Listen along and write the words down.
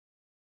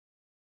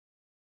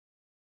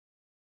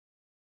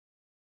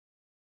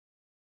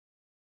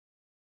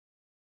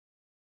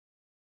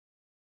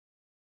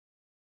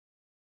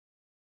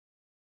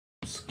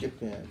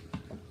skipping,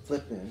 I'm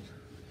flipping.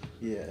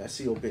 Yeah, I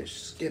see your bitch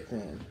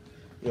skipping.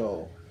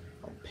 Yo,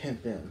 I'm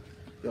pimping.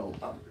 Yo,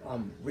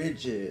 I'm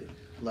rigid,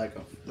 like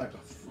a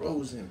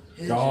frozen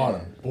pigeon. God,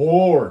 I'm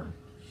bored.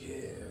 Yeah,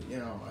 you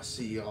know, I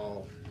see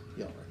y'all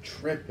are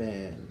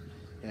tripping,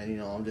 and you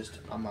know,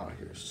 I'm out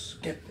here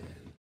skipping.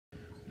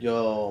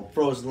 Yo, I'm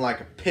frozen like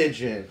a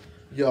pigeon.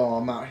 Yo,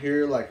 I'm out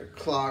here like a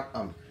clock.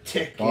 I'm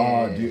ticking.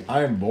 God, dude,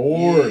 I am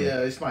bored. Yeah,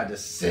 it's my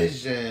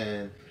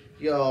decision.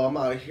 Yo, I'm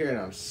out here and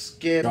I'm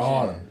skipping.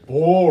 God, I'm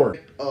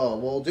bored. Oh,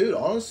 well, dude,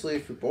 honestly,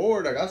 if you're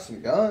bored, I got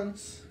some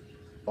guns.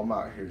 I'm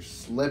out here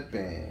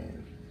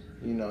slipping.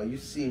 You know, you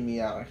see me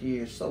out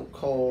here so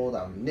cold,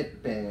 I'm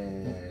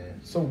nipping.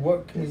 So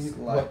what can It's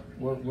we, like-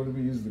 what do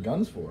we use the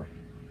guns for?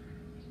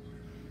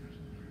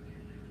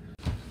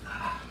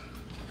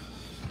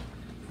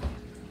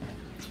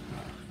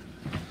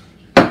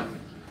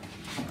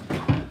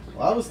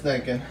 Well, I was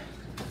thinking,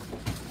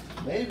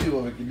 maybe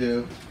what we could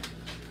do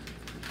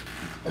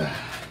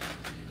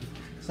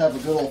is have a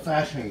good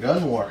old-fashioned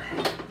gun war,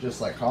 just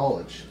like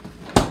college.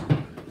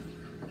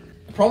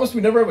 I promise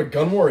we never have a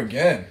gun war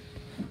again.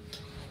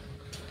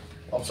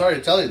 I'm sorry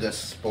to tell you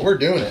this, but we're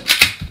doing it.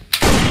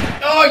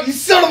 Oh, you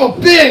son of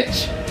a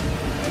bitch!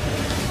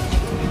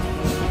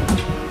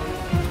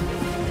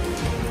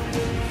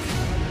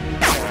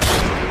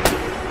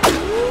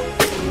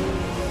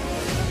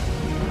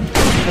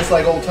 Just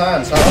like old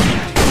times, huh?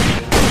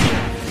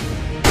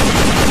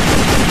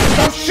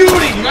 Stop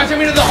shooting! You guys take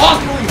me to the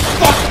hospital, you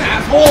fucking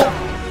asshole!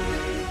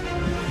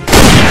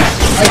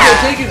 I can't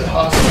take you to the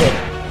hospital.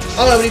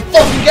 I don't have any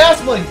fucking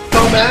gas money,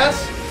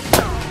 dumbass!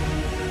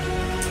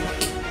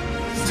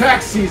 It's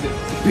tax season,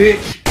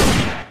 bitch!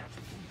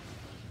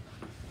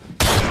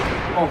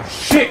 Oh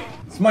shit!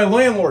 It's my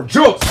landlord,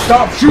 Joe!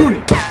 Stop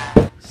shooting!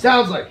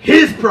 Sounds like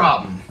his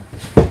problem.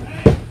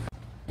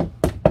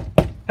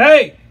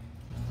 Hey!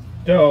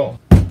 Joe.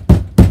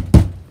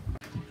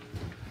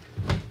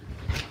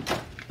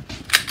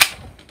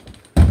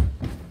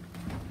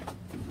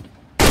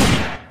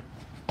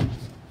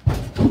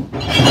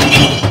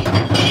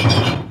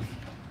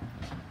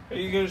 Are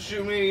you gonna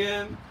shoot me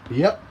again?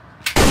 Yep.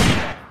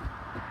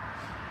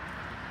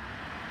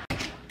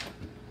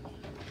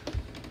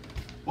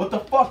 What the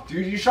fuck,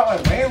 dude? You shot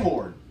my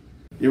landlord!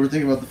 You ever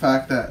think about the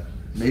fact that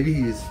maybe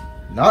he's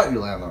not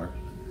your landlord?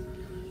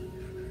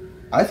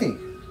 I think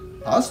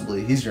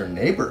possibly he's your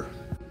neighbor.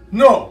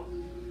 No!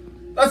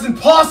 That's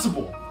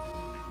impossible!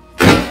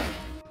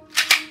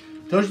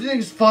 Don't you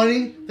think it's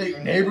funny that your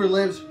neighbor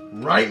lives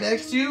right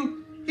next to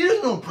you? He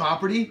doesn't own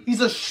property.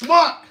 He's a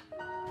schmuck.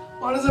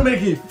 Why doesn't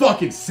make any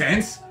fucking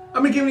sense?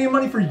 I've been giving you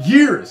money for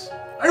years!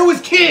 I know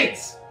his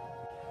kids!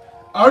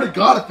 I already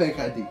got a fake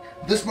ID.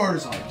 This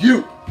murder's on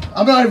you.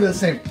 I'm not even the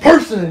same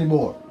person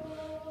anymore.